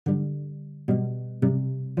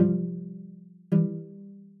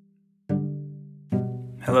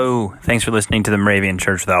Hello, thanks for listening to the Moravian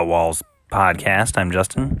Church Without Walls podcast. I'm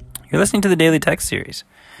Justin. You're listening to the Daily Text Series.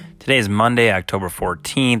 Today is Monday, October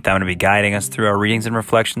 14th. I'm going to be guiding us through our readings and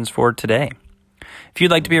reflections for today. If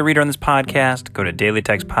you'd like to be a reader on this podcast, go to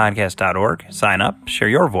dailytextpodcast.org, sign up, share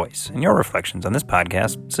your voice and your reflections on this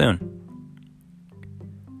podcast soon.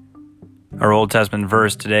 Our Old Testament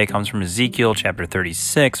verse today comes from Ezekiel chapter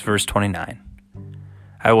 36, verse 29.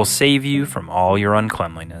 I will save you from all your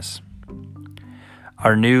uncleanliness.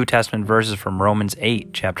 Our New Testament verse is from Romans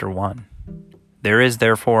 8, chapter 1. There is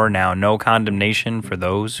therefore now no condemnation for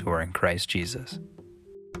those who are in Christ Jesus.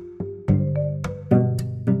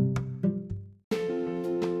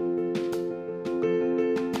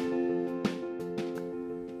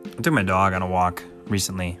 I took my dog on a walk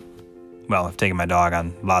recently. Well, I've taken my dog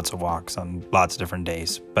on lots of walks on lots of different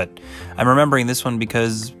days, but I'm remembering this one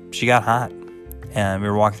because she got hot. And we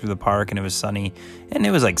were walking through the park and it was sunny and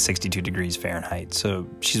it was like 62 degrees Fahrenheit. So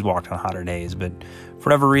she's walked on hotter days, but for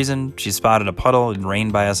whatever reason, she spotted a puddle. It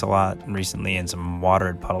rained by us a lot recently and some water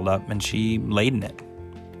had puddled up and she laid in it.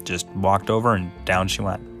 Just walked over and down she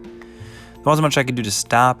went. There wasn't much I could do to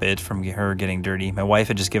stop it from her getting dirty. My wife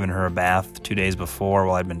had just given her a bath 2 days before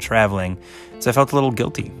while I'd been traveling, so I felt a little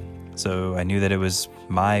guilty. So I knew that it was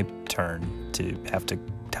my turn to have to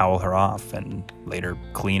towel her off and later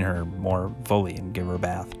clean her more fully and give her a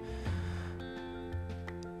bath.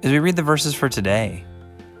 As we read the verses for today,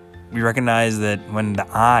 we recognize that when the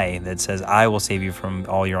I that says, I will save you from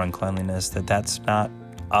all your uncleanliness, that's not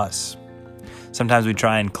us. Sometimes we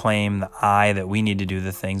try and claim the I that we need to do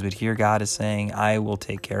the things, but here God is saying, I will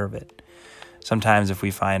take care of it. Sometimes if we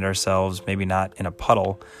find ourselves maybe not in a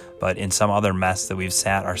puddle, but in some other mess that we've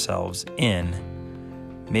sat ourselves in,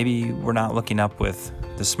 maybe we're not looking up with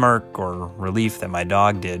the smirk or relief that my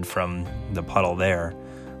dog did from the puddle there,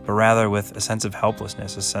 but rather with a sense of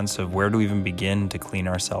helplessness, a sense of where do we even begin to clean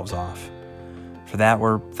ourselves off. For that,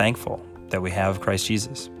 we're thankful that we have Christ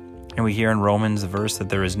Jesus. And we hear in Romans the verse that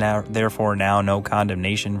there is now, therefore now no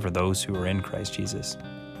condemnation for those who are in Christ Jesus.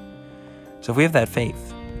 So if we have that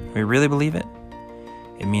faith, we really believe it,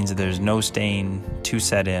 it means that there's no stain too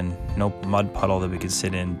set in, no mud puddle that we could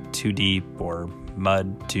sit in too deep or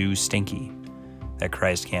mud too stinky that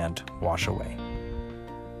Christ can't wash away.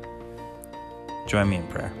 Join me in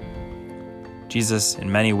prayer. Jesus,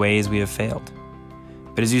 in many ways we have failed,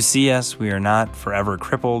 but as you see us, we are not forever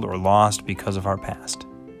crippled or lost because of our past.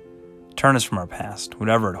 Turn us from our past,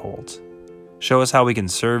 whatever it holds. Show us how we can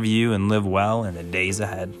serve you and live well in the days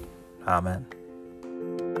ahead. Amen.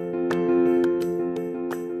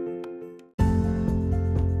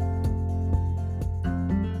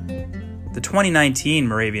 The 2019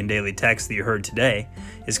 Moravian Daily Text that you heard today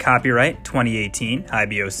is copyright 2018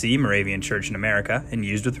 IBOC Moravian Church in America and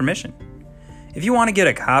used with permission. If you want to get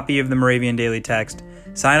a copy of the Moravian Daily Text,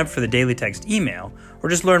 sign up for the Daily Text email, or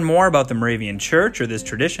just learn more about the Moravian Church or this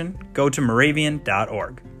tradition, go to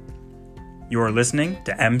moravian.org. You are listening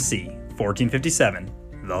to MC 1457,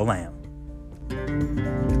 The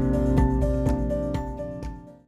Lamb.